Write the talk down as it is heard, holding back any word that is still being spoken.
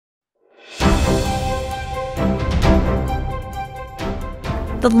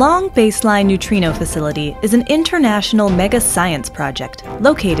The Long Baseline Neutrino Facility is an international mega science project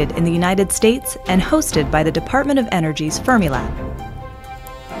located in the United States and hosted by the Department of Energy's Fermilab.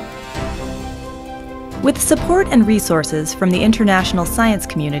 With support and resources from the international science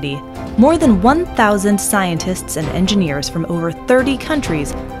community, more than 1,000 scientists and engineers from over 30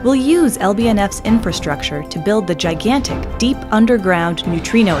 countries will use LBNF's infrastructure to build the gigantic deep underground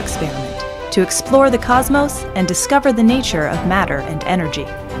neutrino experiment to explore the cosmos and discover the nature of matter and energy.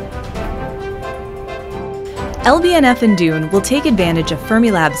 LBNF and DUNE will take advantage of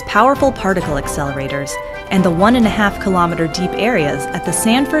Fermilab's powerful particle accelerators and the 1.5 kilometer deep areas at the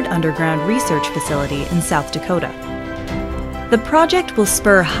Sanford Underground Research Facility in South Dakota. The project will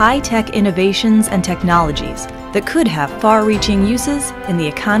spur high-tech innovations and technologies that could have far-reaching uses in the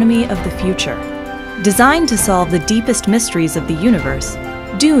economy of the future. Designed to solve the deepest mysteries of the universe,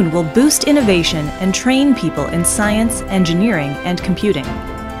 DUNE will boost innovation and train people in science, engineering, and computing.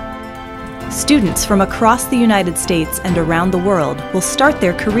 Students from across the United States and around the world will start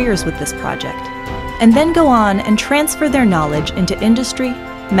their careers with this project, and then go on and transfer their knowledge into industry,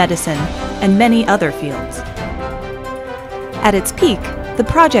 medicine, and many other fields. At its peak, the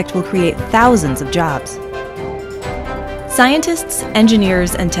project will create thousands of jobs. Scientists,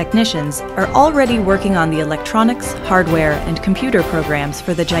 engineers, and technicians are already working on the electronics, hardware, and computer programs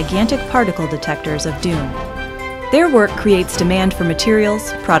for the gigantic particle detectors of DUNE. Their work creates demand for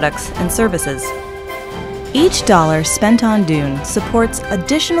materials, products, and services. Each dollar spent on DUNE supports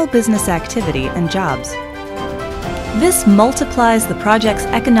additional business activity and jobs. This multiplies the project's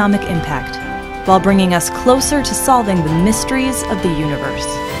economic impact while bringing us closer to solving the mysteries of the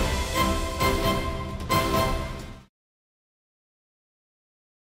universe.